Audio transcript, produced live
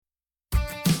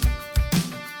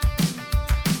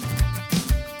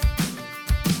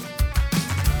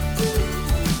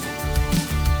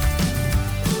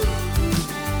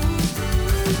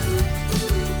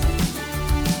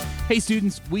Hey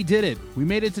students, we did it. We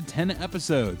made it to 10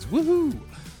 episodes. Woohoo!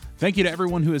 Thank you to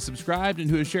everyone who has subscribed and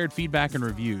who has shared feedback and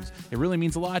reviews. It really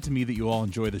means a lot to me that you all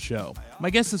enjoy the show. My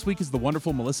guest this week is the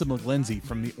wonderful Melissa McGlensey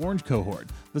from the Orange cohort.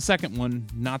 The second one,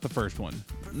 not the first one.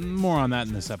 More on that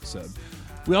in this episode.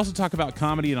 We also talk about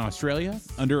comedy in Australia,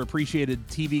 underappreciated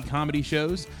TV comedy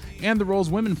shows, and the roles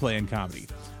women play in comedy.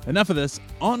 Enough of this,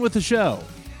 on with the show.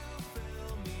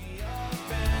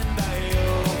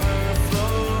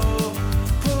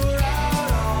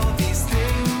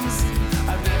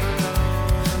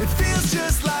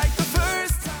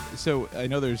 So I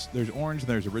know there's orange and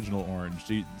there's original orange.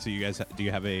 Do you guys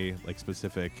have a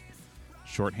specific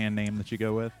shorthand name that you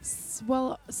go with?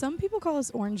 Well, some people call us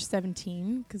Orange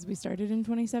 17 because we started in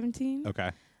 2017.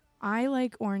 Okay. I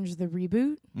like Orange the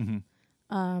reboot.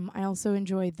 Mm-hmm. I also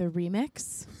enjoyed the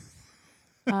remix.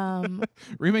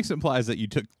 Remix implies that you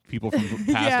took people from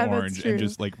past Orange and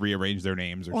just rearranged their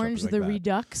names or Orange something like the that.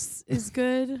 Redux is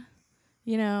good.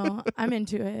 You know, I'm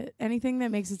into it. Anything that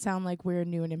makes it sound like we're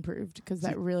new and improved, because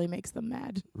that really makes them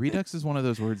mad. Redux is one of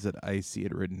those words that I see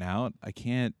it written out. I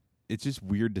can't. It's just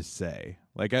weird to say.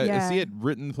 I see it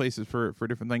written places for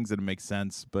different things that it makes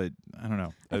sense, but I don't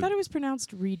know. I thought it was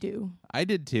pronounced redo. I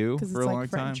did too for a long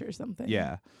French time. Or something.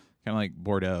 Yeah, kind of like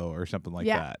Bordeaux or something like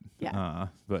that. Yeah.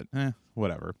 But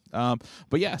whatever.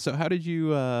 But yeah. So how'd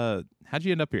you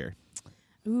end up here?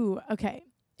 Ooh. Okay.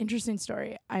 Interesting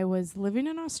story. I was living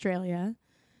in Australia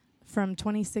from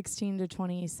 2016 to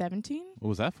 2017. What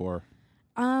was that for?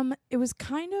 It was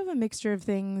kind of a mixture of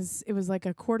things. It was like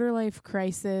a quarter life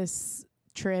crisis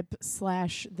trip /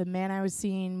 the man I was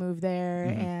seeing moved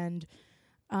there, and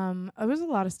it was a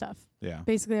lot of stuff. Yeah.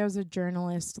 Basically, I was a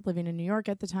journalist living in New York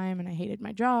at the time, and I hated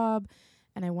my job,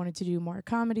 and I wanted to do more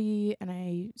comedy,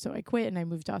 and so I quit and I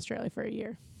moved to Australia for a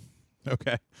year.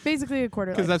 Okay. Basically a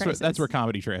quarter life crisis. Because that's where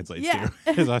comedy translates to,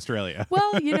 is Australia.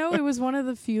 Well, it was one of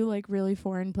the few really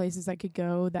foreign places I could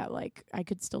go that I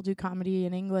could still do comedy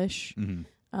in English.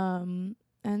 Mm-hmm.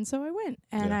 And so I went,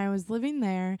 and I was living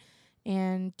there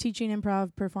and teaching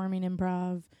improv, performing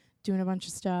improv, doing a bunch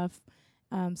of stuff,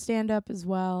 stand up as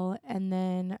well. And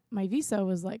then my visa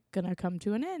was going to come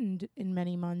to an end in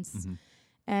many months. Mm-hmm.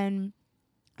 And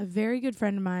a very good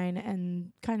friend of mine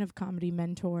and kind of comedy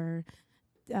mentor,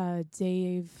 Dan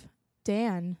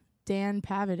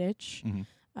Pavitich,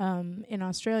 in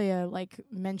Australia,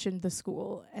 mentioned the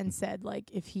school and said,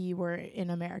 if he were in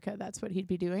America, that's what he'd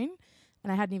be doing.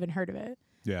 And I hadn't even heard of it.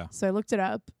 Yeah. So I looked it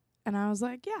up and I was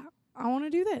like, yeah, I want to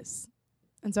do this.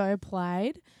 And so I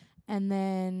applied, and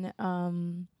then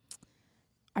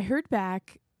I heard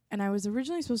back, and I was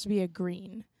originally supposed to be a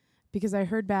green because I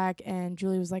heard back and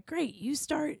Julie was like, great, you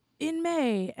start in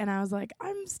May. And I was like,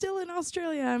 I'm still in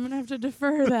Australia. I'm going to have to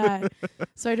defer that.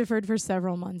 So I deferred for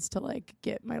several months to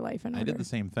get my life in order. I did the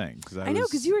same thing. I know,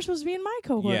 because you were supposed to be in my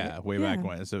cohort. Yeah, way back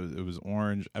when. So it was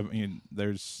Orange. I mean,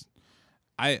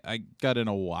 I got in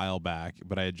a while back,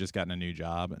 but I had just gotten a new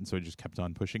job, and so I just kept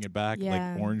on pushing it back.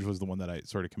 Yeah. Orange was the one that I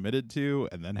sort of committed to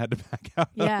and then had to back out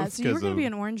Yeah, of so you were going to be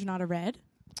an orange, not a red?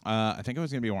 I think I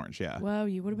was going to be Orange, yeah. Whoa,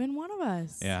 you would have been one of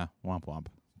us. Yeah, womp womp.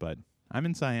 But I'm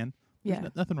in cyan. Yeah.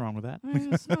 There's nothing wrong with that.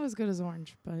 It's not as good as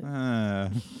orange, but...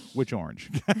 Which orange?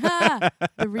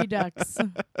 The Redux.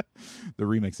 The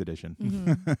remix edition.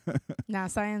 Mm-hmm. Nah,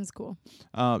 cyan's cool.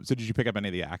 So did you pick up any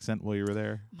of the accent while you were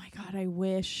there? Oh my God, I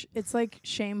wish. It's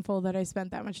shameful that I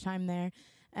spent that much time there.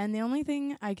 And the only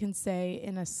thing I can say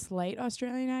in a slight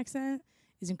Australian accent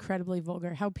is incredibly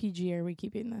vulgar. How PG are we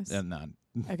keeping this? None.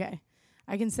 Okay.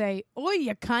 I can say, oi,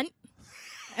 you cunt.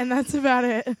 And that's about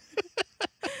it.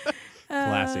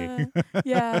 Classy.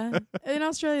 Yeah. In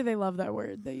Australia, they love that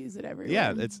word. They use it everywhere.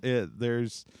 Yeah,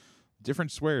 there's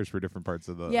different swears for different parts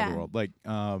of the world.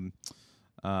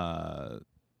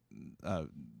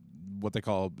 What they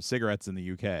call cigarettes in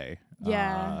the UK.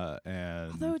 Yeah.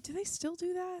 And although, do they still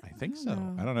do that? I think so.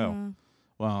 I don't know.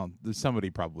 Well, somebody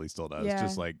probably still does. Yeah.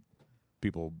 Just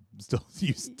people still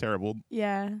use terrible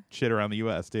shit around the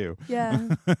U.S. too. Yeah.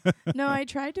 No, I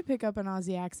tried to pick up an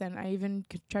Aussie accent. I even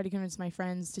tried to convince my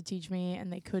friends to teach me,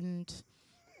 and they couldn't.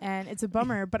 And it's a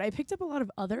bummer. But I picked up a lot of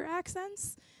other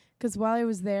accents because while I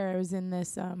was there, I was in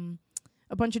this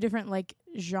a bunch of different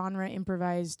genre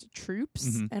improvised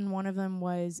troupes, and one of them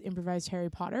was improvised Harry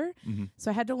Potter.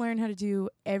 So I had to learn how to do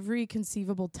every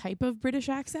conceivable type of British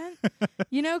accent,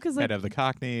 because I'd have the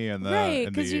Cockney and the right,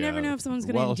 because you never know if someone's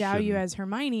going to endow you as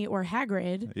Hermione or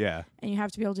Hagrid. Yeah, and you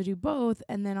have to be able to do both,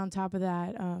 and then on top of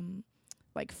that,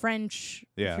 French,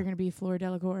 if you're going to be Fleur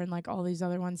Delacour, and all these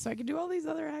other ones. So I could do all these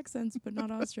other accents, but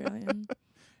not Australian.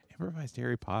 Improvised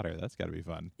Harry Potter. That's got to be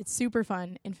fun. It's super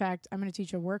fun. In fact, I'm going to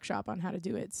teach a workshop on how to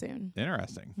do it soon.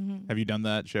 Interesting. Mm-hmm. Have you done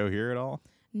that show here at all?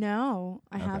 No,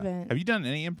 I haven't. Have you done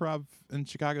any improv in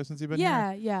Chicago since you've been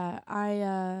here?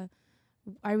 Yeah.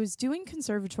 I was doing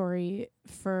conservatory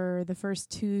for the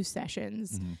first 2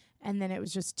 sessions, and then it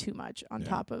was just too much on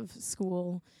top of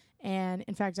school. And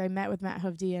in fact, I met with Matt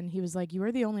Hovde, and he was like, "You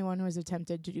are the only one who has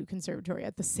attempted to do conservatory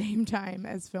at the same time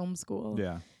as film school."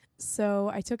 Yeah.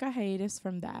 So I took a hiatus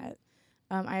from that.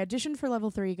 I auditioned for level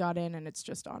 3, got in, and it's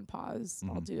just on pause.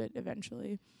 I'll do it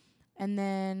eventually. And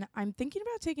then I'm thinking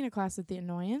about taking a class at The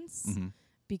Annoyance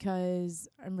because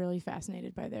I'm really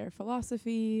fascinated by their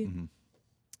philosophy.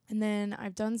 And then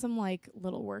I've done some like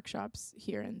little workshops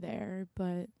here and there,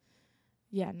 but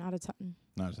yeah, not a ton.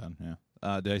 Not a ton,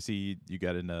 yeah. Did I see you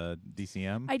got into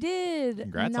DCM? I did.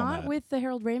 Congrats on that. Not with the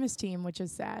Harold Ramis team, which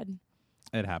is sad.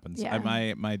 It happens. Yeah.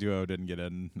 My duo didn't get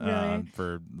in Really?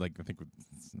 for like I think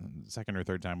second or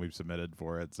third time we've submitted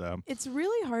for it. So it's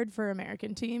really hard for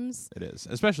American teams. It is,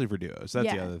 especially for duos.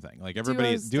 That's the other thing. Like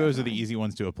everybody, duos are the definitely. easy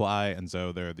ones to apply, and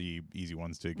so they're the easy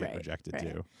ones to get rejected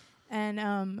too.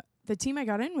 And the team I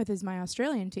got in with is my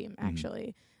Australian team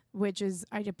actually, which is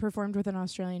I performed with an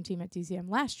Australian team at DCM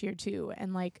last year too,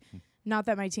 and like. Not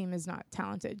that my team is not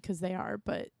talented, because they are,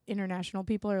 but international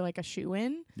people are like a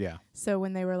shoe-in. Yeah. So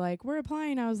when they were like, "We're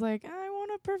applying," I was like, "I want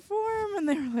to perform," and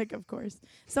they were like, "Of course."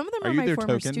 Some of them are my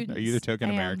former students. Are you the token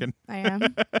American? I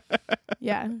am.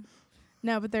 Yeah.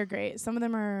 No, but they're great. Some of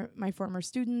them are my former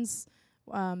students.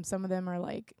 Some of them are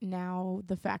like now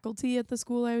the faculty at the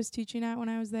school I was teaching at when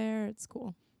I was there. It's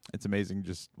cool. It's amazing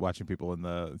just watching people in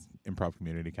the improv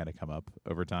community kind of come up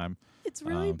over time. It's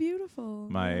really beautiful.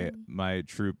 My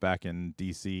troupe back in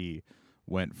DC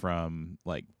went from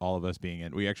like all of us being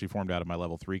in. We actually formed out of my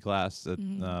level 3 class at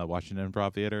Washington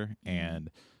Improv Theater,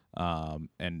 and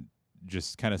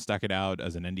just kind of stuck it out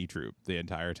as an indie troupe the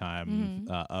entire time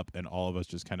up, and all of us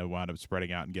just kind of wound up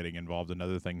spreading out and getting involved in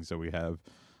other things. So we have.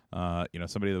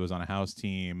 Somebody that was on a house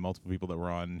team, multiple people that were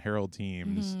on Herald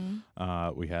teams.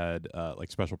 We had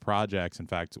like special projects. In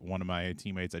fact, one of my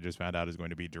teammates I just found out is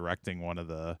going to be directing one of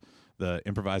the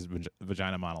improvised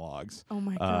vagina monologues. Oh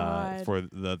my God. For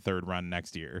the 3rd run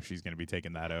next year. She's going to be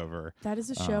taking that over. That is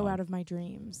a show out of my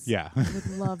dreams. Yeah. I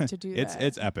would love to do that.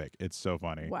 It's epic. It's so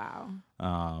funny. Wow.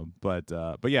 But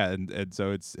yeah, and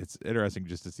so it's interesting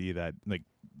just to see that, like,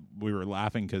 we were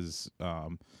laughing because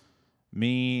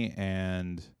me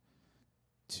and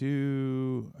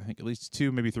I think at least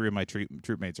 2, maybe 3 of my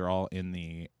troop mates are all in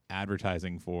the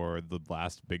advertising for the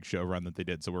last big show run that they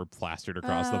did. So we're plastered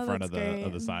across the front of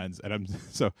the signs, and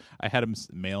I had them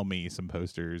mail me some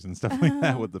posters and stuff like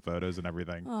that with the photos and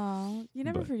everything. Oh, you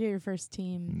never forget your first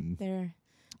team. There,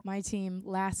 my team,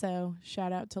 Lasso.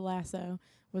 Shout out to Lasso.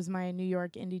 Was my New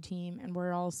York indie team, and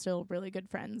we're all still really good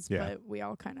friends. Yeah. But we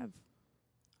all kind of,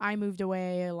 I moved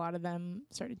away. A lot of them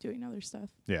started doing other stuff.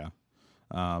 Yeah.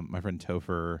 My friend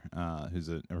Topher, who's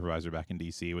an improviser back in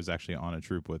D.C., was actually on a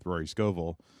troupe with Rory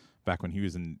Scovel back when he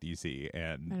was in D.C.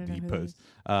 And he posed.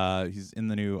 He's in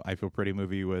the new I Feel Pretty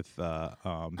movie with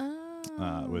Amy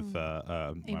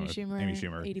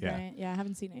Schumer. Edie Bryant. Yeah, I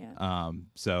haven't seen it yet.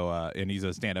 And he's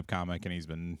a stand-up comic, and he's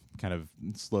been kind of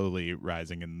slowly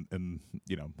rising in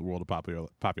the world of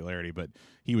popularity. But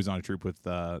he was on a troupe with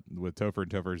Topher, and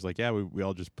Topher's like, yeah, we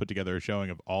all just put together a showing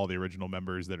of all the original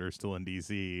members that are still in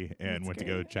DC, and went to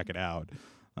go check it out.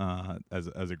 As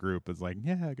a group, it's like,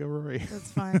 yeah, go Rory.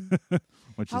 That's fun.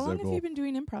 How long have you been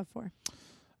doing improv for?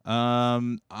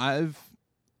 I've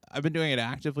been doing it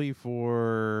actively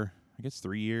for, I guess,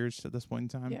 3 years at this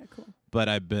point in time. Yeah, cool. But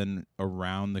I've been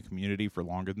around the community for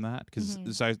longer than that, because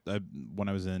when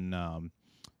I was in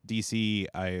DC,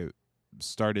 I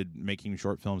started making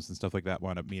short films and stuff like that.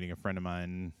 Wound up meeting a friend of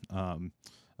mine,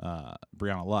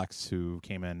 Brianna Lux, who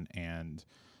came in and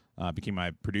became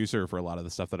my producer for a lot of the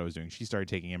stuff that I was doing. She started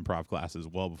taking improv classes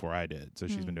well before I did. So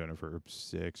she's been doing it for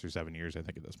 6 or 7 years, I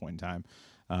think, at this point in time.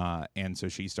 And so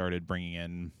she started bringing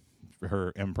in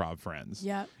her improv friends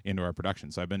into our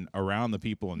production. So I've been around the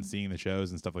people and seeing the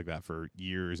shows and stuff like that for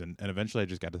years. And eventually I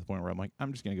just got to the point where I'm like,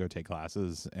 I'm just going to go take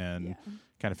classes and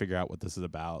kind of figure out what this is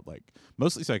about. Like,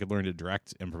 mostly so I could learn to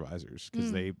direct improvisers,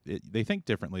 because they think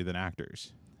differently than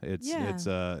actors.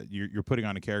 You're putting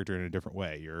on a character in a different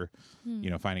way. You're,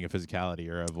 finding a physicality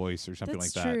or a voice or something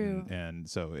like that. True. And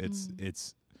so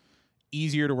it's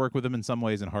easier to work with them in some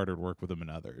ways and harder to work with them in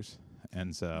others.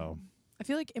 And so I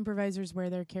feel like improvisers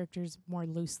wear their characters more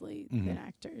loosely than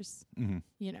actors,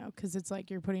 because it's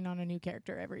like you're putting on a new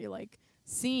character every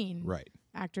scene. Right.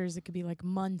 Actors, it could be like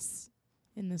months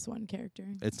in this one character.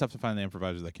 It's tough to find the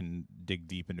improvisers that can dig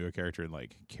deep into a character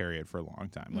and carry it for a long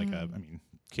time.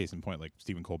 Case in point, like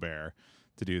Stephen Colbert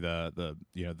to do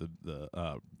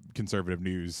the conservative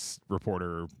news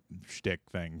reporter shtick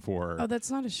thing for. Oh,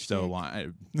 that's not a shtick.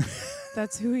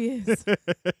 That's who he is.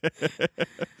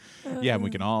 Yeah, and we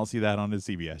can all see that on his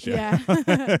CBS show.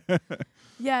 Yeah.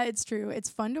 Yeah, it's true. It's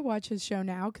fun to watch his show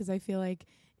now because I feel like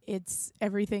it's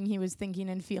everything he was thinking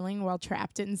and feeling while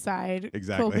trapped inside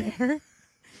Colbert.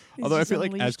 Although I feel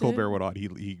like as Colbert went on,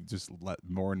 he just let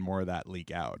more and more of that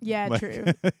leak out. Yeah, like, true.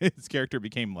 His character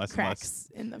became less cracks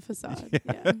and less in the facade.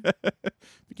 Yeah.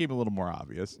 Became a little more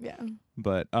obvious. Yeah.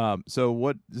 But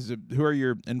so who are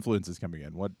your influences coming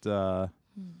in? What kind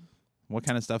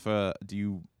of stuff do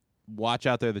you watch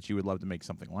out there that you would love to make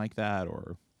something like that?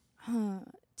 Or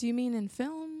do you mean in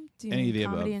film? Do you Any mean of the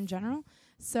comedy above. in general?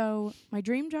 So my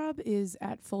dream job is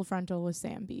at Full Frontal with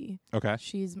Sam B. Okay.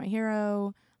 She's my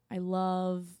hero. I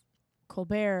love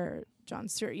Colbert, Jon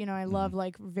Stewart. You know, I love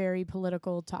like very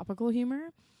political, topical humor.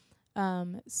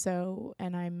 And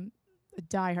I'm a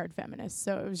diehard feminist.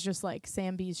 So it was just like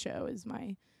Sam B's show is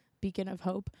my beacon of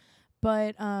hope.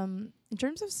 But in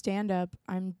terms of stand-up,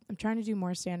 I'm trying to do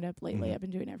more stand-up lately. I've been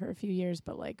doing it for a few years,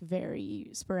 but like very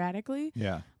sporadically.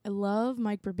 Yeah. I love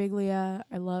Mike Birbiglia.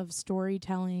 I love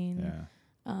storytelling. Yeah.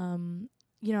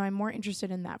 You know, I'm more interested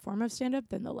in that form of stand-up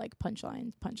than the like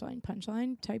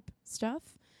punchline type stuff.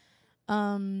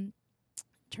 In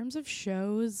terms of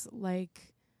shows, like,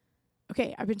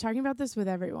 okay, I've been talking about this with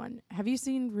everyone. Have you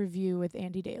seen Review with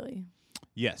Andy Daly?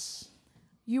 Yes.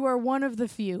 You are one of the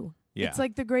few. Yeah. It's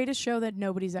like the greatest show that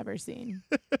nobody's ever seen.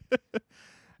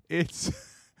 It's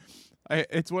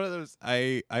one of those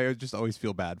I just always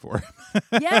feel bad for him.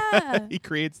 Yeah. He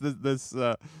creates this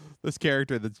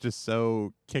character that's just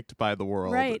so kicked by the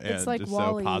world, Right, and it's like just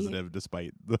Wall-E. so positive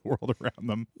despite the world around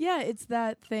them. Yeah, it's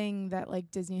that thing that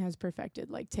like Disney has perfected,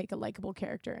 like take a likable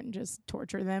character and just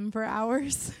torture them for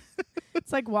hours.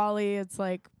 It's like Wall-E, it's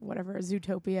like whatever,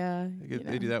 Zootopia.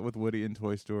 They do that with Woody in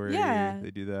Toy Story. Yeah.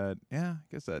 They do that. Yeah,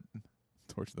 I guess that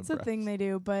torture them. It's a thing they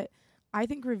do, but I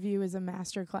think Review is a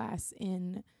masterclass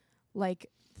in like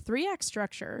 3-act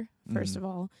structure, first of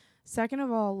all. Second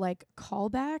of all, like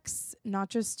callbacks, not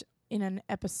just in an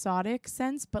episodic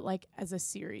sense, but like as a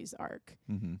series arc.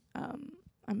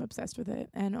 I'm obsessed with it.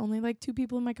 And only like 2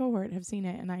 people in my cohort have seen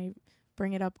it, and I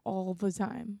bring it up all the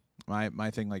time.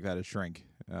 My thing like that is Shrink.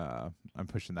 I'm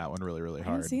pushing that one really, really I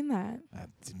hard. haven't seen that.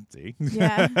 See?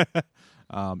 Yeah.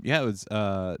 Yeah, it was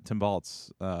Tim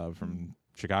Baltz from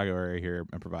Chicago area here,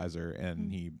 improviser,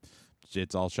 and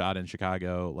it's all shot in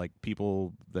Chicago. Like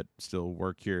people that still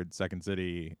work here at Second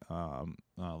City,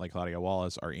 like Claudia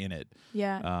Wallace, are in it.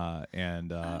 Yeah.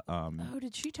 Oh,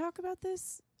 did she talk about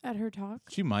this at her talk?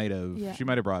 she might have. Yeah. She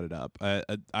might have brought it up.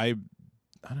 I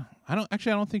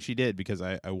don't think she did, because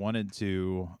I wanted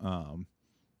to.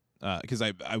 Because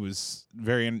I was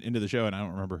very into the show, and I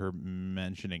don't remember her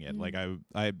mentioning it. Like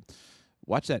I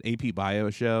watched that AP Bio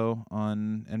show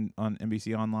on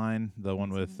NBC Online, the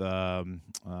one with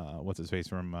what's his face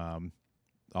from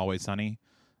Always Sunny,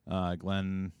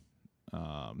 Glenn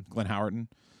Howerton.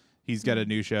 He's got a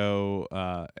new show,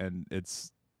 and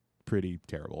it's pretty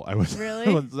terrible. I was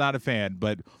not a fan,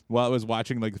 but while I was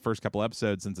watching like the first couple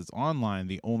episodes, since it's online,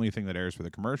 the only thing that airs for the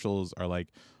commercials are like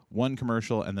one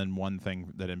commercial and then one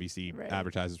thing that NBC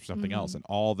advertises for something else, and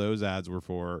all those ads were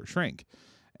for Shrink.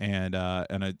 So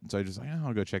I just like,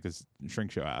 I'll go check this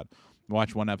Shrink show out.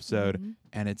 Watch one episode,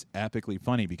 and it's epically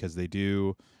funny because they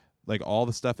do like all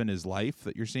the stuff in his life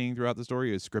that you're seeing throughout the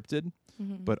story is scripted,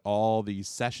 but all these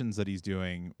sessions that he's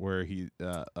doing where he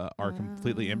are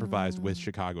completely improvised with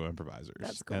Chicago improvisers.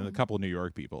 That's cool. And a couple of New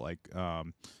York people, like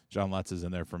John Lutz is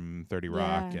in there from 30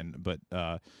 Rock,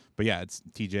 but yeah, it's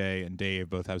TJ and Dave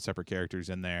both have separate characters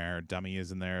in there. Dummy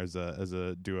is in there as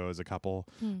a duo, as a couple.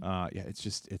 Yeah,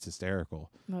 it's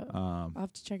hysterical. I'll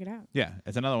have to check it out. Yeah,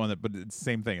 it's another one but it's the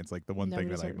same thing. It's like the one thing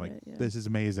that I'm like, this is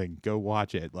amazing. Go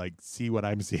watch it. Like, see what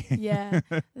I'm seeing. Yeah,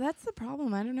 that's the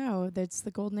problem. I don't know. That's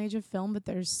the golden age of film, but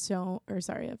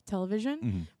of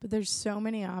television. But there's so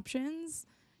many options.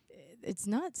 It's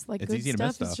nuts. Like, it's good easy to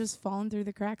miss stuff is stuff. just falling through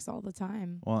the cracks all the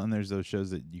time. Well, and there's those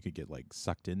shows that you could get like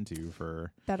sucked into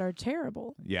for that are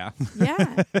terrible. Yeah.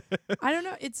 Yeah. I don't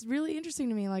know. It's really interesting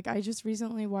to me. Like, I just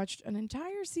recently watched an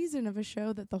entire season of a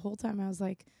show that the whole time I was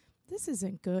like, this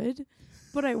isn't good.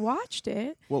 But I watched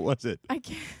it. What was it? I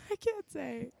can't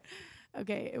say.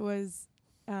 Okay, it was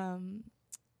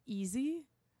Easy.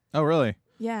 Oh, really?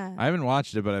 Yeah. I haven't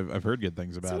watched it, but I've heard good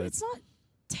things about it. It's not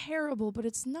terrible, but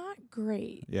it's not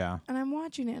great. Yeah. And I'm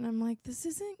watching it, and I'm like, this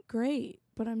isn't great,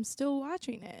 but I'm still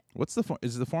watching it. What's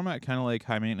is the format kind of like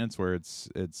High Maintenance, where it's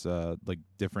like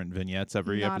different vignettes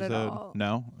every Not episode? at all.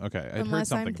 No. Okay. I'd heard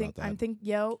something about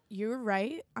that. You're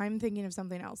right. I'm thinking of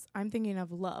something else. I'm thinking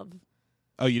of Love.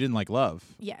 Oh, you didn't like Love?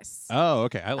 Yes. Oh,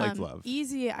 okay. I liked Love.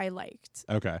 Easy, I liked.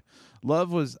 Okay.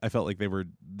 Love was, I felt like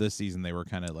this season they were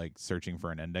kind of like searching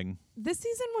for an ending. This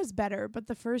season was better, but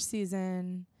the first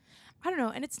season, I don't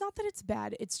know. And it's not that it's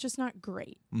bad. It's just not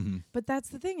great. Mm-hmm. But that's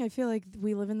the thing. I feel like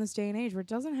we live in this day and age where it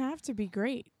doesn't have to be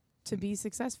great to be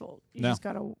successful. You just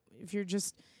got to, if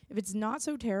it's not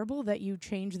so terrible that you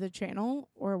change the channel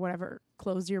or whatever,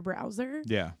 close your browser,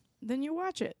 then you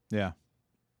watch it. Yeah.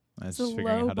 It's a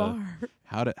low bar.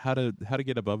 How to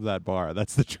get above that bar.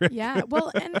 That's the trick. Yeah.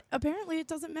 Well, and apparently it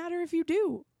doesn't matter if you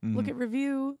do. Mm-hmm. Look at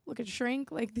Review, look at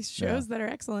Shrink, like these shows that are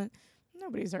excellent.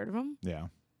 Nobody's heard of them. Yeah.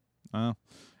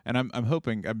 And I'm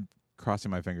hoping, I'm crossing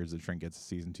my fingers that Shrink gets a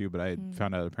season 2, but I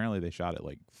found out apparently they shot it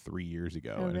like 3 years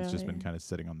ago, and it's just been kind of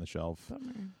sitting on the shelf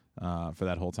for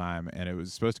that whole time. And it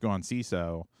was supposed to go on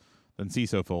CISO, then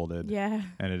CISO folded. Yeah.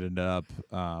 And it ended up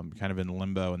kind of in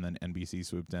limbo, and then NBC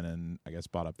swooped in and I guess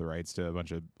bought up the rights to a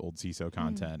bunch of old CISO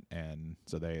content, and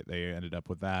so they ended up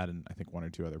with that, and I think 1 or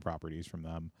 2 other properties from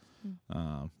them.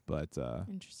 But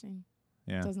interesting.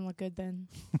 Yeah. Doesn't look good then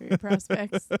for your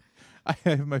prospects. I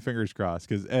have my fingers crossed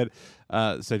because Ed.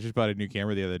 So I just bought a new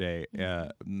camera the other day.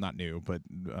 Not new, but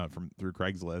through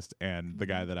Craigslist, and the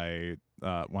guy that I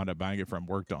wound up buying it from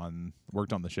worked on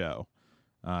the show.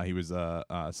 He was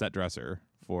a set dresser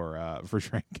for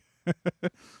Shrink.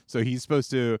 So he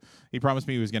promised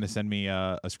me he was going to send me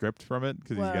a script from it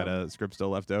because he's got a script still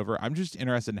left over. I'm just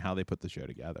interested in how they put the show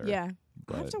together. Yeah.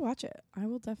 I have to watch it. I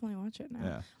will definitely watch it now.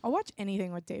 Yeah. I'll watch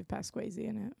anything with Dave Pasquale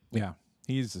in it. Yeah.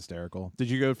 He's hysterical. Did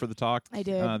you go for the talk? I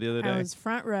did. The other day? I was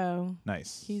front row.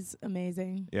 Nice. He's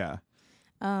amazing. Yeah.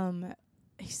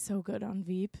 He's so good on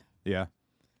Veep. Yeah.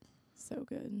 So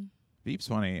good. Veep's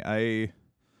funny. I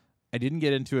didn't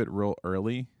get into it real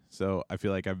early, so I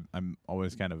feel like I'm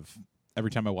always kind of, every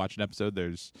time I watch an episode,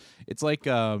 it's like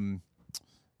Arrested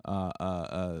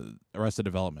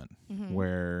Development,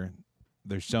 where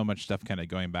there's so much stuff kind of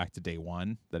going back to day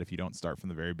one that if you don't start from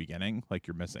the very beginning, like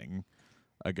you're missing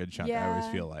a good chunk. I always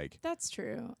feel like that's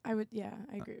true. I agree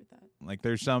with that. Like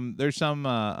there's some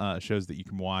shows that you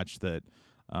can watch that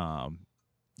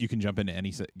you can jump into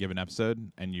any given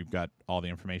episode and you've got all the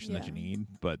information that you need,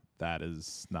 but that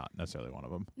is not necessarily one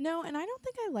of them. No, and I don't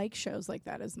think I like shows like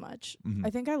that as much. I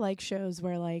think I like shows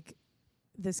where like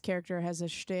this character has a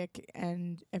shtick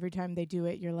and every time they do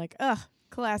it, you're like, ugh,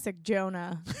 classic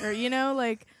Jonah, or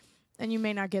like, and you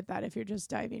may not get that if you're just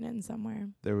diving in somewhere.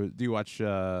 Do you watch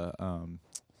Silicon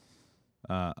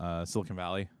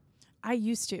Valley? I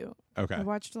used to. Okay. I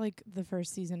watched like the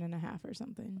first season and a half or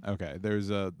something. Okay. There was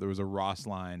a Ross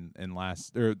line in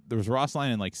there was Ross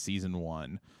line in like season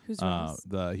 1. Who's Ross?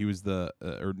 He was the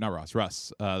or not Ross,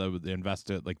 Russ, the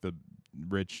investor, like the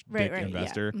rich dick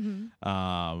investor.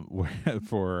 Yeah.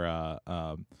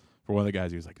 For one of the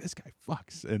guys, he was like, "This guy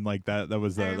fucks," and like that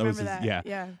was his, that.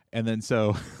 Yeah. And then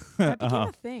so that became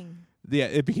a thing. Yeah,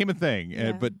 it became a thing,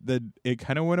 yeah. But then it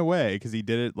kind of went away because he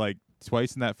did it like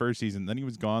twice in that first season. Then he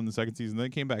was gone the second season. Then he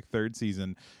came back third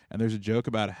season, and there's a joke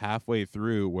about halfway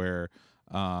through where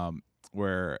the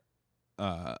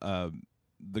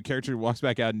character walks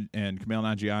back out and Kumail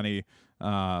Nanjiani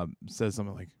says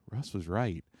something like, "Russ was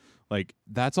right." Like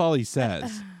that's all he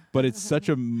says, but it's such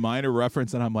a minor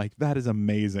reference, and I'm like, that is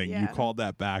amazing. Yeah. You called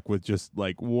that back with just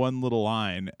like one little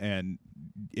line, and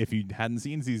if you hadn't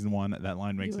seen season 1, that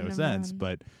line makes no sense,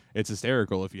 but it's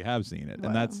hysterical if you have seen it.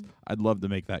 Wow. And I'd love to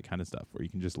make that kind of stuff where you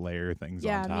can just layer things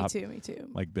on top. Yeah, me too.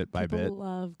 Like bit by bit. People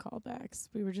love callbacks.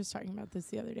 We were just talking about this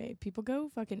the other day. People go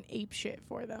fucking ape shit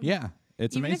for them. Yeah,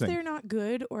 it's Even amazing. Even if they're not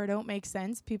good or don't make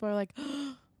sense, people are like,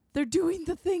 oh, they're doing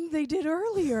the thing they did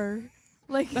earlier.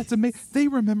 Like that's amazing. They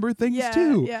remember things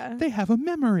too. Yeah. They have a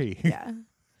memory. Yeah.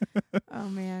 Oh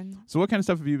man. So what kind of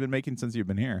stuff have you been making since you've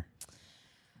been here?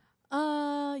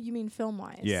 You mean film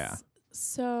wise? Yeah.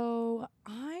 So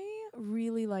I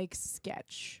really like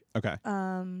sketch. Okay.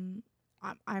 I'm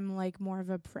like more of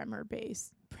a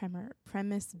premise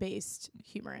based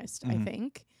humorist, I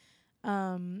think.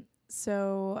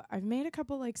 So I've made a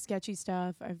couple like sketchy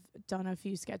stuff. I've done a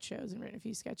few sketch shows and written a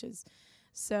few sketches.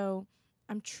 So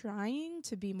I'm trying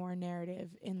to be more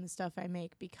narrative in the stuff I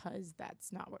make because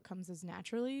that's not what comes as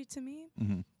naturally to me.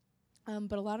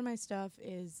 But a lot of my stuff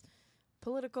is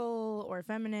political or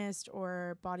feminist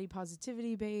or body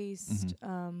positivity based.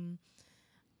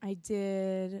 I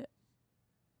did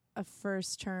a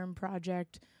first term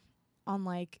project on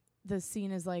like the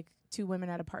scene is like 2 women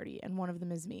at a party and one of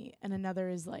them is me and another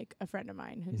is like a friend of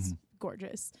mine who's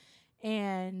gorgeous,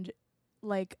 and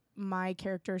like my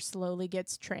character slowly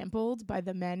gets trampled by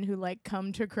the men who like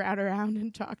come to crowd around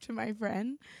and talk to my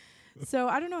friend. So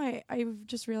I don't know. I've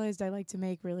just realized I like to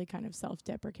make really kind of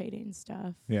self-deprecating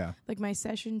stuff. Yeah. Like my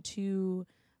session 2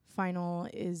 final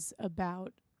is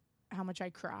about how much I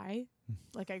cry.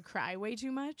 Like I cry way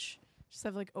too much. Just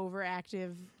have like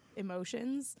overactive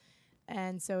emotions.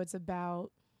 And so it's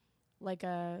about like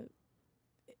a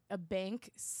bank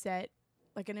set,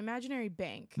 like an imaginary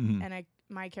bank. Mhm. And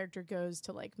my character goes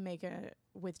to like make a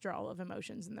withdrawal of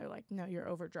emotions, and they're like, no, you're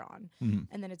overdrawn. Mhm.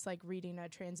 And then it's like reading a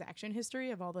transaction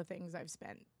history of all the things I've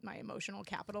spent my emotional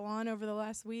capital on over the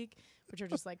last week, which are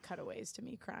just like cutaways to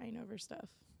me crying over stuff.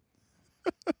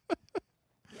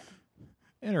 Yeah.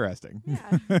 Interesting.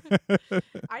 Yeah.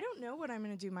 I don't know what I'm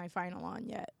going to do my final on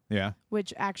yet, Yeah.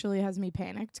 which actually has me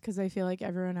panicked because I feel like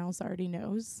everyone else already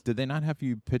knows. Did they not have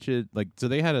you pitch it? Like, so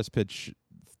they had us pitch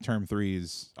term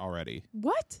 3s already.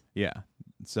 What? Yeah.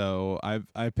 So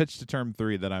I pitched a term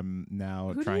 3 that I'm now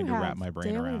Who do trying you to wrap have, my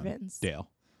brain Dale or around. Vince? Dale.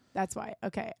 That's why.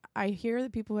 Okay. I hear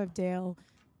that people who have Dale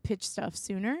pitch stuff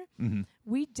sooner. Mm-hmm.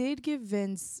 We did give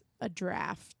Vince a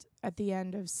draft at the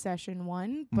end of session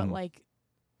 1, but Mhm. like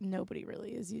nobody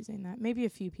really is using that. Maybe a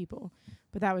few people,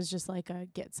 but that was just like a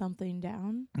get something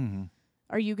down. Mm-hmm.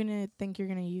 Are you going to think you're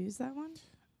going to use that one?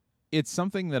 It's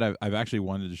something that I've actually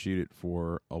wanted to shoot it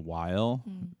for a while,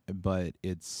 but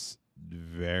it's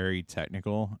very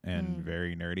technical and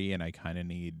very nerdy, and I kind of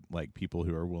need like people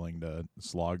who are willing to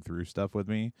slog through stuff with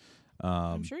me.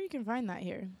 I'm sure you can find that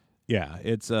here. Yeah,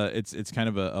 it's kind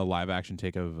of a live action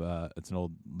take of it's an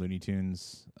old Looney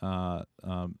Tunes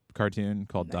cartoon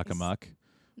called Duck Nice. Amuck,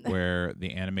 where the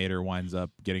animator winds up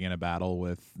getting in a battle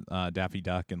with Daffy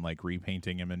Duck and like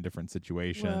repainting him in different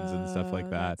situations and stuff like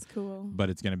that. That's cool. But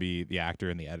it's going to be the actor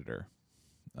and the editor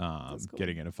That's cool.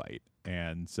 getting in a fight,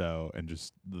 and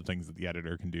just the things that the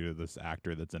editor can do to this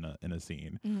actor that's in a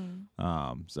scene.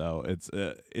 So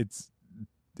it's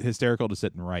hysterical to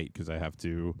sit and write because I have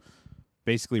to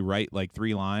basically write like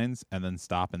 3 lines and then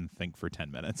stop and think for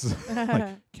 10 minutes.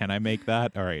 Like, can I make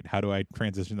that? All right. How do I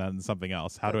transition that into something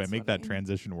else? How do I That's make that funny.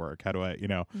 transition work? How do I,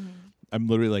 I'm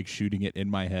literally like shooting it in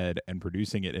my head and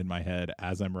producing it in my head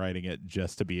as I'm writing it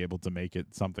just to be able to make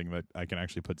it something that I can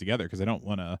actually put together. Cause I don't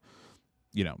want to,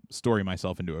 story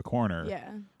myself into a corner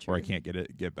where I can't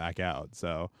get back out.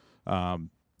 So,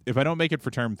 if I don't make it for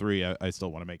term 3, I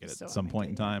still want to make it Still at some make point it,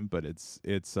 in time, but it's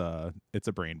a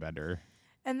brain bender.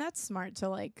 And that's smart to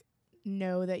like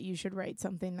know that you should write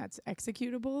something that's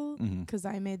executable, because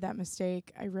I made that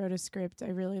mistake. I wrote a script I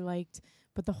really liked,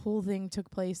 but the whole thing took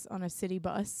place on a city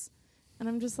bus, and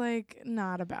I'm just like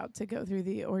not about to go through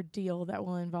the ordeal that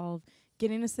will involve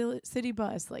getting a city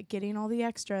bus, like getting all the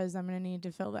extras I'm going to need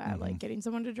to fill that, like getting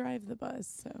someone to drive the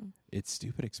bus. So it's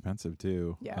stupid expensive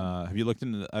too. Yeah. Have you looked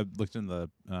into I've looked in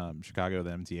the Chicago, the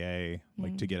MTA,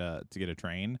 like to get a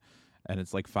train, and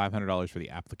it's like $500 for the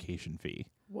application fee.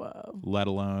 Whoa. Let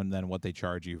alone then what they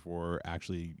charge you for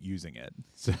actually using it.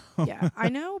 So Yeah, I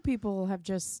know people have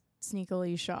just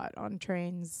sneakily shot on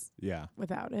trains yeah,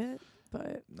 without it,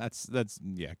 but that's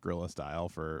guerrilla style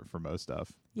for most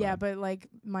stuff. yeah, but like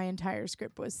my entire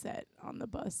script was set on the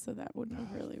bus, so that wouldn't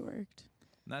have really worked.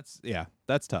 That's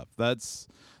tough. That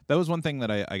was one thing that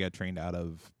I got trained out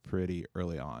of pretty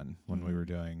early on when we were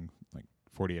doing like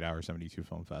 48 hour 72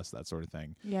 film fest, that sort of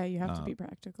thing. Yeah, you have to be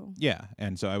practical. Yeah,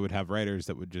 and so I would have writers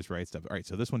that would just write stuff. All right,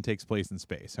 so this one takes place in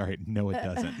space. All right, no, it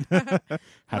doesn't.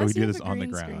 How do we do this on the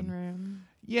ground? Room.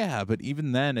 Yeah, but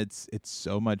even then, it's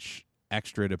so much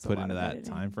extra to put into that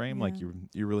editing. time frame. Yeah. Like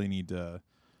you really need to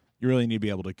be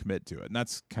able to commit to it, and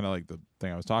that's kind of like the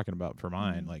thing I was talking about for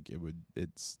mine. Like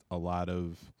it's a lot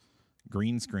of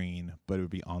green screen, but it would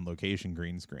be on location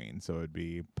green screen. So it'd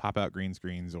be pop out green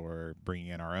screens or bringing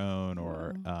in our own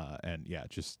or and yeah,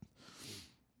 just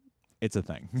it's a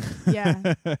thing.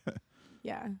 Yeah.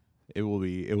 Yeah. It will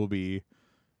be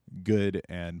good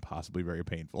and possibly very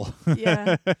painful.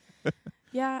 Yeah.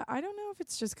 Yeah, I don't know if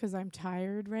it's just 'cause I'm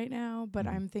tired right now, but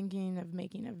I'm thinking of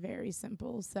making a very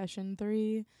simple session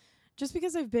 3. Just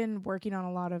because I've been working on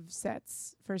a lot of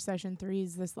sets for session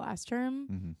 3s this last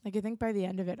term. Like I think by the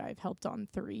end of it I've helped on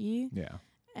 3. Yeah.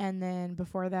 And then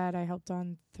before that I helped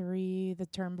on 3 the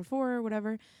term before,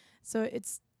 whatever. So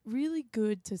it's really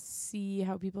good to see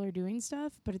how people are doing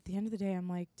stuff, but at the end of the day I'm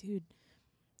like, dude,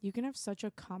 you can have such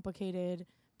a complicated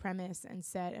premise and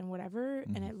set and whatever,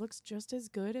 and it looks just as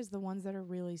good as the ones that are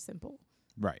really simple.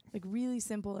 Right. Like really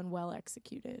simple and well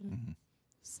executed.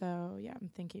 So yeah,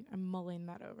 I'm mulling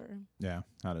that over. Yeah,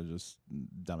 how to just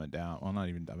dumb it down. Well, not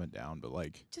even dumb it down, but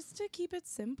like Just to keep it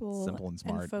simple and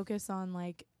smart. and focus on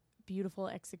like beautiful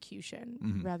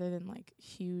execution rather than like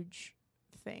huge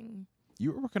thing.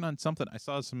 You were working on something. I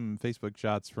saw some Facebook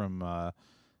shots from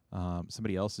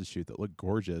somebody else's shoot that looked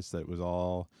gorgeous. That was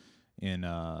all in in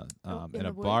a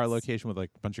the bar woods? location with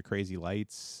like a bunch of crazy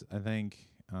lights, I think.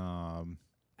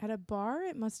 At a bar,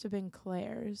 it must have been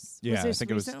Claire's. Yeah, was I this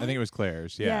think recently? it was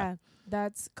Claire's. Yeah.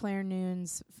 That's Claire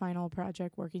Noon's final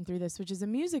project working through this, which is a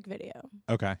music video.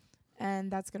 Okay.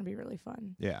 And that's going to be really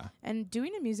fun. Yeah. And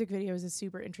doing a music video is a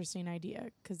super interesting idea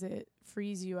because it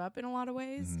frees you up in a lot of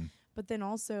ways, but then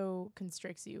also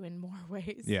constricts you in more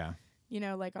ways. Yeah. You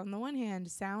know, like on the one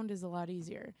hand, sound is a lot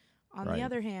easier. On Right. the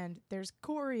other hand, there's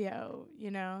choreo,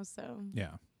 you know, so.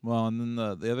 Yeah. Well, and then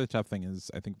the other tough thing is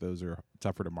I think those are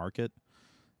tougher to market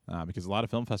because a lot of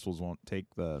film festivals won't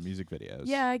take the music videos.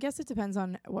 Yeah, I guess it depends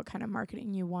on what kind of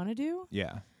marketing you want to do.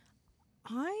 Yeah.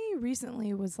 I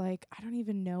recently was like, I don't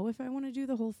even know if I want to do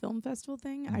the whole film festival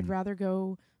thing. I'd rather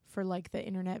go for like the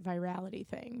internet virality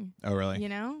thing. Oh, really? You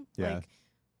know? Yeah. Like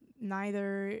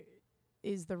neither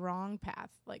is the wrong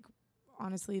path. Like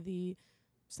honestly,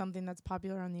 something that's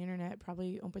popular on the internet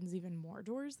probably opens even more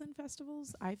doors than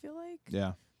festivals, I feel like.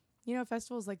 Yeah. You know,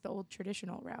 festivals like the old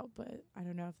traditional route, but I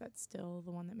don't know if that's still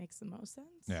the one that makes the most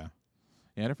sense. Yeah.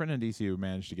 Yeah, I had a friend in DC who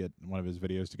managed to get one of his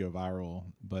videos to go viral,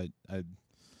 but I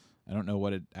don't know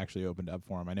what it actually opened up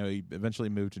for him. I know he eventually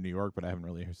moved to New York, but I haven't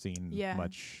really seen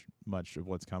much of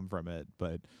what's come from it.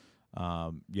 But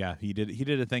yeah, he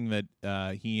did a thing that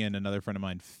he and another friend of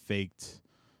mine faked,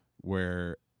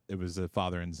 where it was a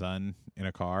father and son in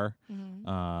a car,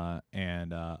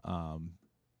 and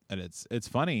it's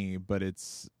funny, but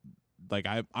it's like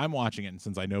I'm watching it, and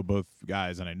since I know both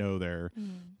guys and I know they're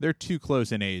too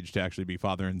close in age to actually be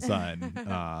father and son.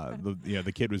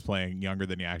 The kid was playing younger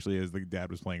than he actually is. The dad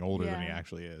was playing older than he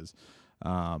actually is.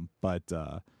 But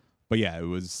yeah, it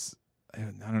was.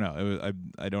 I don't know. It was,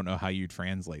 I don't know how you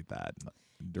translate that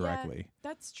directly. Yeah,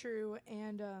 that's true,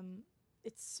 and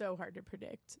it's so hard to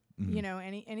predict. You know,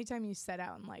 anytime you set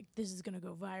out and like this is gonna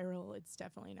go viral, it's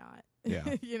definitely not.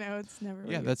 Yeah. You know, it's never.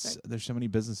 Yeah, there's so many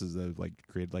businesses that have like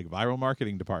created like viral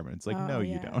marketing departments. Like, no,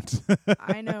 you don't.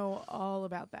 I know all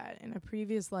about that. In a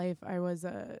previous life, I was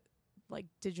a like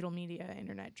digital media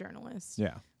internet journalist.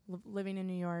 Yeah. Living in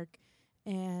New York,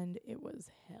 and it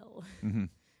was hell.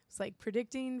 It's like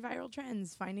predicting viral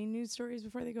trends, finding news stories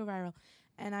before they go viral.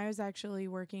 And I was actually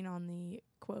working on the,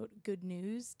 quote, good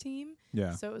news team.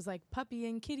 Yeah. So it was like puppy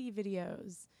and kitty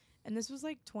videos. And this was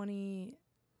like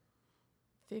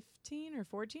 2015 or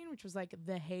 14, which was like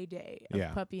the heyday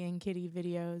of puppy and kitty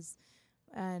videos.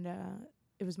 And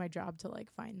it was my job to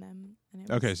like find them. And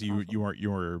it okay, was so you were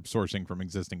sourcing from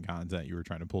existing content. You were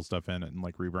trying to pull stuff in and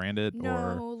like rebrand it? No,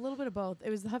 or? a little bit of both. It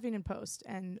was the Huffington Post,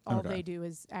 and all they do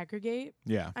is aggregate.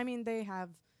 Yeah. I mean, they have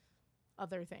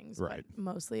other things, right, but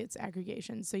mostly it's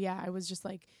aggregation. So yeah, I was just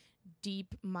like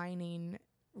deep mining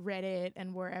Reddit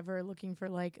and wherever looking for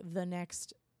like the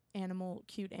next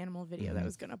cute animal video that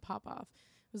was going to pop off.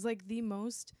 It was like the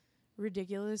most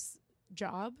ridiculous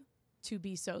job to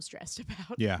be so stressed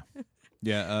about. Yeah.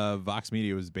 Yeah, Vox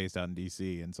Media was based out in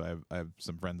DC, and so I have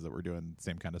some friends that were doing the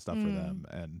same kind of stuff for them,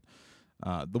 and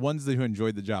the ones who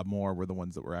enjoyed the job more were the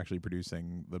ones that were actually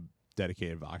producing the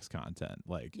dedicated Vox content.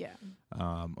 Like,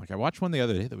 like I watched one the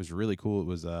other day that was really cool. It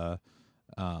was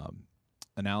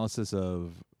analysis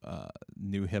of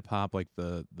new hip hop, like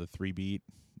the 3-beat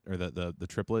or the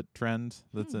triplet trend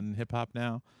that's in hip hop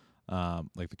now,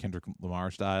 like the Kendrick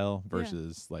Lamar style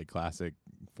versus like classic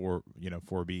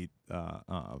 4-beat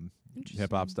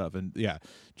hip hop stuff. And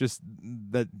just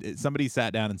that somebody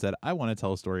sat down and said, I want to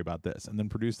tell a story about this, and then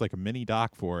produced like a mini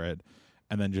doc for it,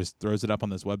 and then just throws it up on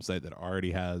this website that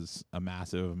already has a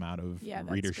massive amount of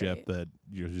readership that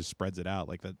just spreads it out.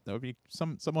 Like that would be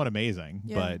somewhat amazing.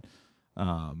 But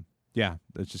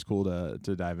it's just cool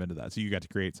to dive into that. So you got to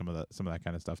create some of that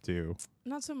kind of stuff too.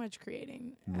 Not so much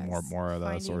creating, more of the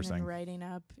sourcing and writing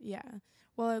up. Yeah.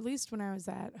 Well, at least when I was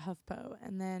at HuffPo,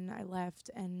 and then I left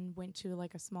and went to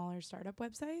like a smaller startup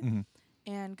website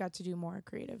and got to do more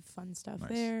creative, fun stuff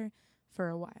there for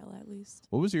a while at least.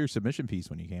 What was your submission piece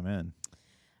when you came in?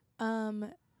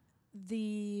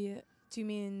 Do you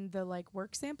mean the like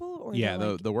work sample or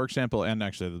the work sample and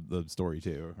actually the story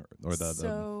too, or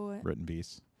the written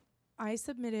piece? I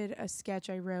submitted a sketch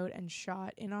I wrote and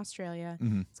shot in Australia.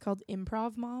 It's called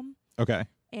Improv Mom. Okay.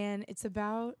 And it's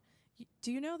about,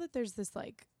 do you know that there's this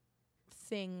like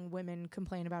thing women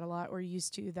complain about a lot, or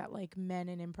used to, that like men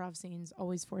in improv scenes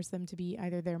always force them to be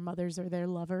either their mothers or their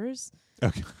lovers?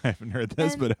 Okay, I haven't heard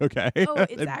this, but okay.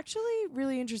 It's actually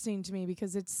really interesting to me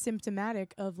because it's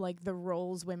symptomatic of like the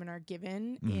roles women are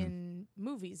given in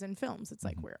movies and films. It's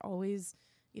like we're always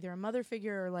either a mother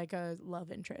figure or like a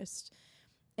love interest.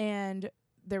 And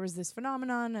there was this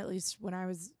phenomenon, at least when I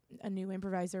was a new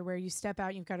improviser, where you step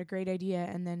out, you've got a great idea,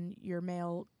 and then your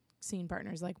male scene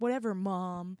partner's like, whatever,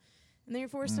 mom. and then you're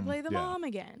forced to play the mom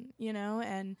again, you know?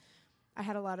 And I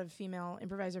had a lot of female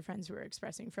improviser friends who were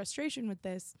expressing frustration with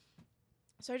this.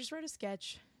 So I just wrote a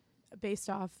sketch based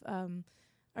off a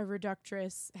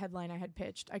reductress headline I had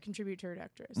pitched. I contribute to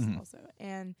reductress also.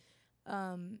 And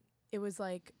it was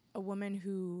like a woman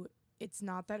who, it's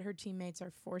not that her teammates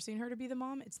are forcing her to be the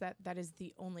mom, it's that is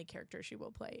the only character she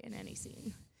will play in any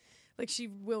scene. Like, she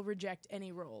will reject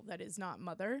any role that is not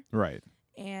mother. Right.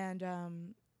 And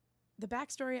the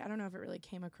backstory, I don't know if it really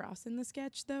came across in the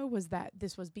sketch, though, was that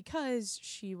this was because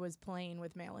she was playing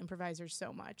with male improvisers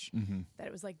so much that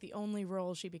it was like the only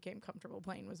role she became comfortable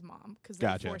playing was mom, because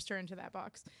they forced her into that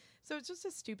box. So it's just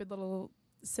a stupid little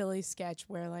silly sketch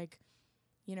where, like,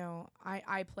 you know,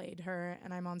 I played her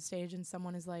and I'm on stage and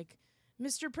someone is like,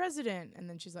 Mr. President, and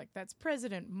then she's like, that's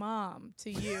President Mom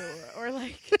to you, or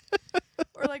like...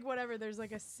 Or like whatever, there's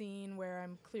like a scene where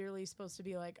I'm clearly supposed to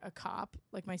be like a cop.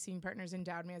 Like, my scene partner's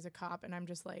endowed me as a cop and I'm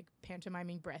just like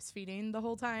pantomiming breastfeeding the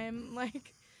whole time.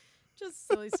 Like, just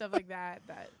silly stuff like that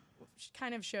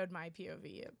kind of showed my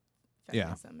POV of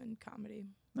feminism and comedy.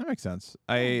 That makes sense.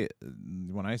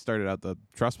 When I started out the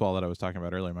trust ball that I was talking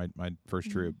about earlier, my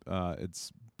first troupe,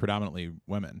 it's predominantly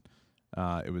women.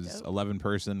 It was 11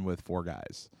 person with 4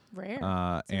 guys. Rare.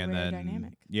 And rare then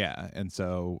dynamic. Yeah, and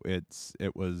so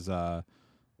it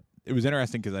was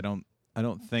interesting because I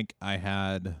don't think I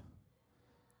had,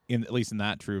 at least in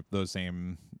that troupe, those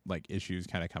same like issues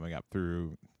kind of coming up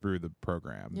through the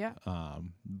program. Yeah.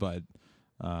 But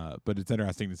it's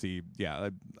interesting to see. Yeah,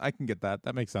 I can get that.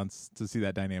 That makes sense to see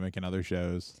that dynamic in other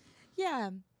shows. Yeah.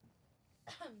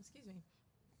 Excuse me.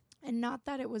 And not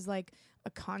that it was like a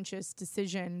conscious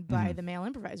decision by the male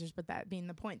improvisers, but that being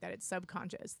the point, that it's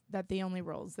subconscious, that the only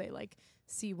roles they like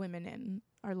see women in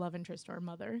are love interest or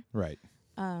mother. Right.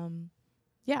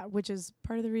 Yeah, which is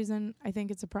part of the reason I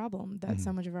think it's a problem that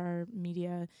so much of our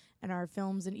media and our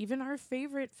films and even our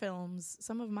favorite films,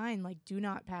 some of mine, like, do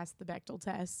not pass the Bechdel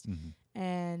test.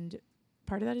 And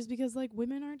part of that is because, like,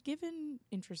 women aren't given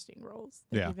interesting roles.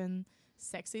 They're given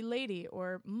sexy lady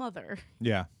or mother.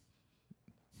 Yeah.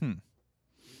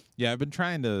 Yeah, I've been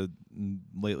trying to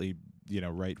lately,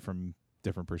 write from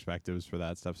different perspectives for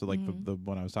that stuff. So like the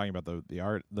when I was talking about the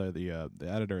art, the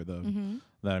editor,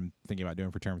 that I'm thinking about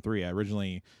doing for term 3, I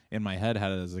originally in my head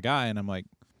had it as a guy, and I'm like,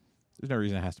 there's no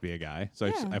reason it has to be a guy. So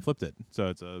I flipped it.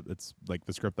 So it's like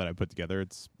the script that I put together.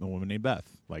 It's a woman named Beth.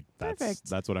 Like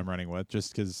that's what I'm running with,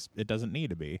 just because it doesn't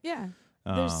need to be. Yeah.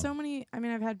 There's so many. I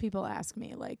mean, I've had people ask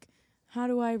me like, how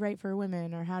do I write for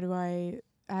women, or how do I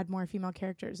add more female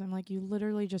characters? I'm like, you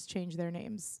literally just change their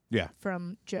names. Yeah.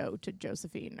 From Joe to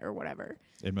Josephine or whatever.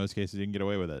 In most cases, you can get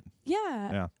away with it.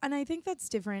 Yeah. And I think that's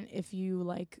different if you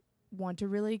like want to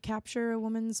really capture a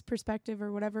woman's perspective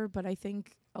or whatever, but I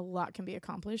think a lot can be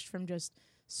accomplished from just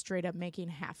straight up making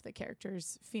half the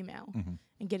characters female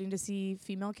and getting to see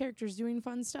female characters doing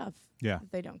fun stuff that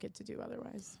they don't get to do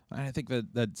otherwise. And I think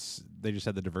that's they just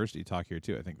had the diversity talk here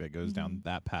too. I think that goes down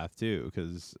that path too,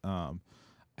 because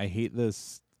I hate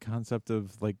this concept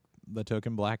of like the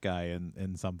token black guy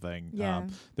in something. Yeah.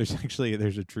 There's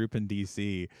a troupe in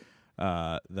DC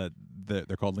that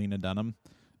they're called Lena Dunham,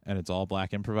 and it's all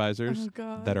black improvisers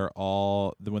that are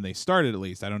all, when they started, at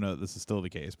least, I don't know if this is still the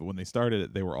case, but when they started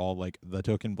it, they were all like the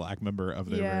token black member of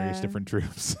their various different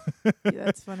troops.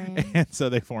 That's funny. And so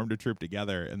they formed a troupe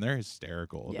together, and they're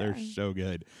hysterical. They're so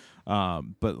good.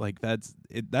 But like that's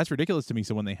ridiculous to me.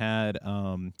 So when they had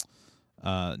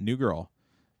New Girl,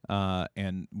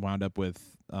 and wound up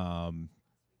with I'm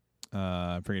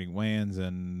forgetting Wayans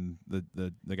and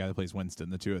the guy that plays Winston,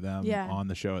 the two of them on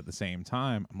the show at the same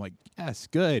time. I'm like, yes,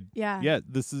 good. Yeah,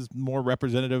 this is more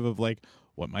representative of like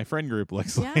what my friend group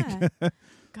looks like.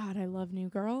 God, I love New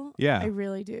Girl. Yeah, I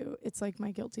really do. It's like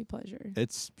my guilty pleasure.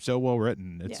 It's so well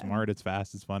written. It's smart. It's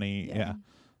fast. It's funny. Yeah.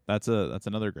 That's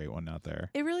another great one out there.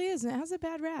 It really is. And it has a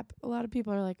bad rap. A lot of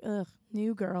people are like, ugh,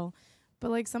 New Girl. But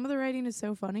like some of the writing is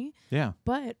so funny. Yeah.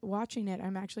 But watching it,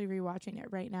 I'm actually rewatching it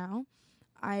right now.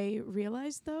 I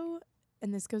realized though,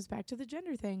 and this goes back to the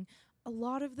gender thing, a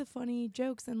lot of the funny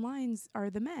jokes and lines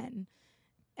are the men.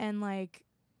 And like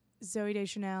Zooey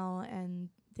Deschanel and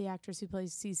the actress who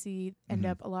plays Cece end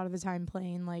up a lot of the time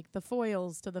playing like the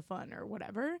foils to the fun or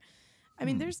whatever. I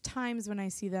mean, there's times when I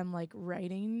see them like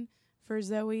writing for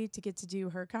Zooey to get to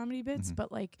do her comedy bits,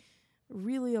 but like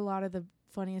really a lot of the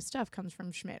funniest stuff comes from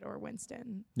Schmidt or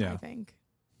Winston, I think.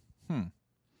 I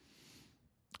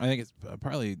think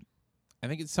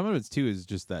it's some of it too is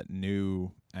just that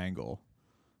new angle.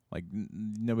 Like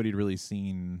nobody had really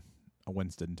seen a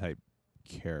Winston type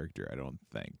character, I don't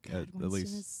think. God, At Winston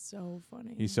least is so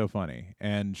funny. he's so funny.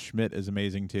 And Schmidt is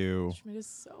amazing too. Schmidt is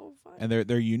so funny. And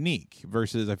they're unique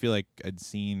versus I feel like I'd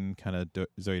seen kind of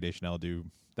Zooey Deschanel do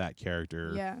that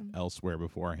character elsewhere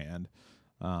beforehand.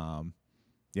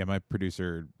 My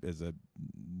producer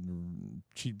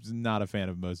she's not a fan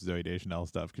of most Zooey Deschanel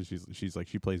stuff because she's like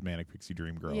she plays Manic Pixie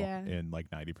Dream Girl in like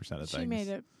 90% of things. She made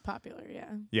it popular,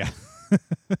 yeah. Yeah.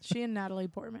 She and Natalie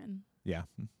Portman. Yeah.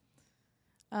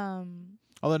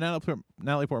 Although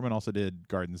Natalie Portman also did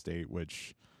Garden State,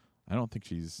 which I don't think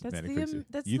she's Manic Pixie.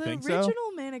 That's you the think original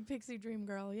so? Manic Pixie Dream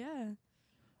Girl, yeah.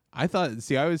 I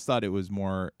always thought it was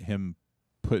more him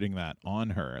putting that on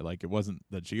her. Like, it wasn't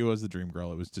that she was the dream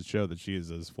girl. It was to show that she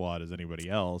is as flawed as anybody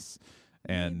else.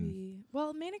 And maybe.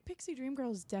 Well, Manic Pixie Dream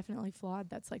Girl is definitely flawed.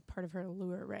 That's like part of her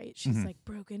allure, right? She's like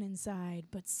broken inside,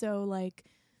 but so like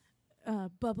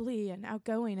bubbly and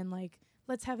outgoing and like,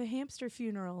 let's have a hamster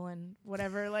funeral and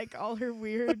whatever, like all her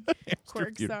weird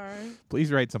quirks are.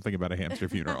 Please write something about a hamster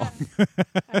funeral.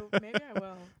 Maybe I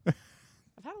will.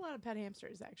 I've had a lot of pet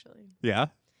hamsters, actually. Yeah?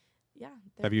 Yeah.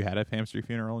 Have you had a hamster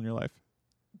funeral in your life?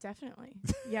 Definitely.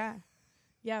 Yeah.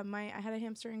 Yeah, I had a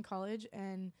hamster in college,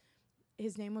 and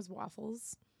his name was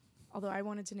Waffles, although I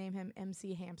wanted to name him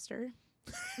MC Hamster.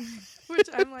 Which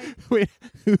I'm like... Wait,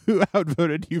 who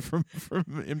outvoted you from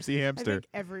MC Hamster? I think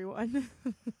everyone.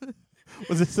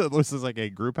 Was this like a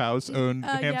group house owned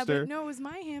hamster? Yeah, but no, it was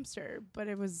my hamster, but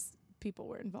people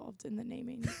were involved in the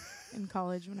naming in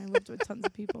college when I lived with tons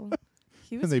of people.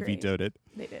 He was and they great. vetoed it.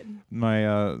 They did.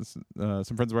 My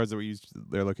some friends of ours that we used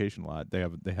their location a lot. They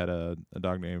had a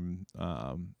dog named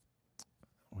I'm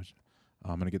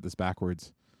gonna get this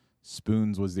backwards.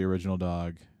 Spoons was the original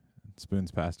dog.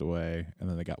 Spoons passed away, and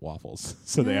then they got Waffles.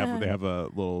 So they have a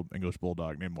little English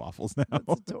bulldog named Waffles now.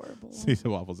 That's adorable. So he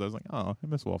said Waffles. I was like, oh, I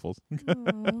miss Waffles.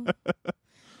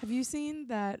 Have you seen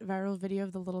that viral video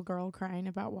of the little girl crying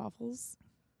about Waffles?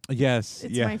 Yes,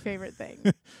 it's my favorite thing.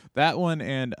 That one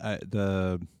and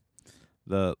the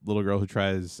little girl who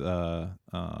tries the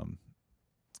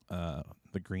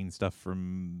green stuff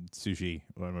from sushi.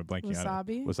 What am I blanking on?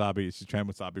 Wasabi. She's trying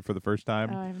wasabi for the first time.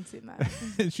 Oh, I haven't seen that.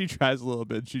 And she tries a little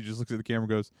bit. She just looks at the camera and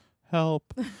goes, "Help!"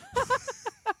 Oh,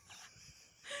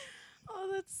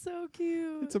 that's so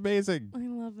cute. It's amazing. I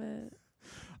love it.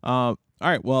 All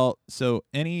right. Well, so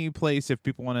any place if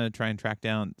people want to try and track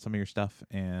down some of your stuff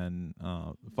and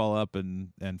follow up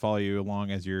and follow you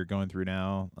along as you're going through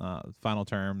now, final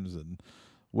terms and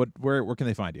where can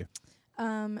they find you?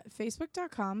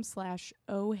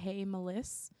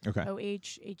 Facebook.com/ohheymeliss. Okay.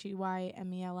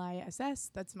 OHHEYMELISS.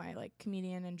 That's my like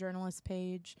comedian and journalist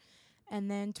page.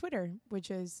 And then Twitter, which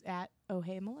is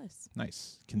 @ohheymeliss.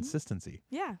 Nice. Consistency.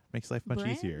 Yeah. Makes life much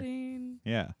easier.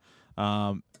 Yeah.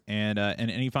 And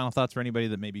any final thoughts for anybody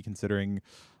that may be considering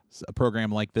a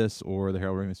program like this or the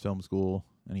Harold Ramis Film School?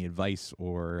 Any advice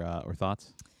or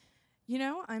thoughts? You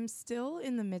know, I'm still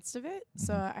in the midst of it,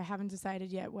 so I haven't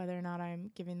decided yet whether or not I'm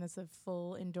giving this a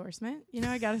full endorsement. You know,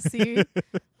 I got to see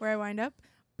where I wind up.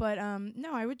 But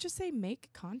no, I would just say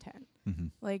make content.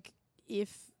 Like,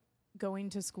 if going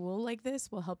to school like this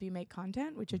will help you make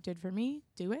content, which it did for me,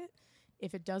 do it.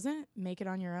 If it doesn't, make it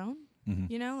on your own.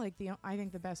 You know, like I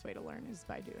think the best way to learn is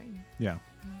by doing. Yeah.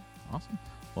 Awesome.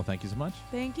 Well, thank you so much.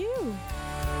 Thank you.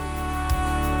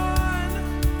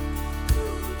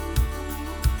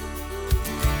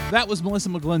 That was Melissa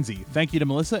McGlensey. Thank you to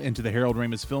Melissa and to the Harold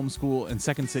Ramis Film School and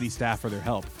Second City staff for their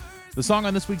help. The song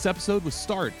on this week's episode was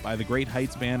Start by the Great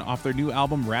Heights Band off their new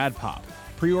album Rad Pop.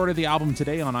 Pre-order the album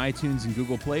today on iTunes and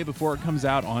Google Play before it comes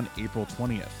out on April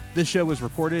 20th. This show was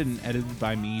recorded and edited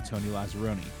by me, Tony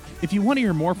Lazzaroni. If you want to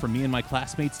hear more from me and my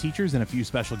classmates, teachers, and a few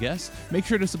special guests, make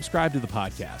sure to subscribe to the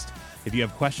podcast. If you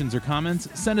have questions or comments,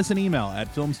 send us an email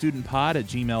at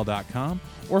filmstudentpod@gmail.com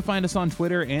or find us on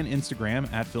Twitter and Instagram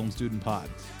 @filmstudentpod.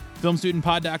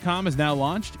 FilmStudentPod.com is now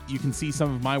launched. You can see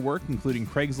some of my work, including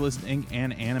Craigslist, ink,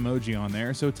 and Animoji on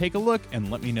there, so take a look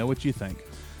and let me know what you think.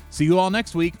 See you all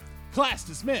next week. Class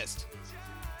dismissed!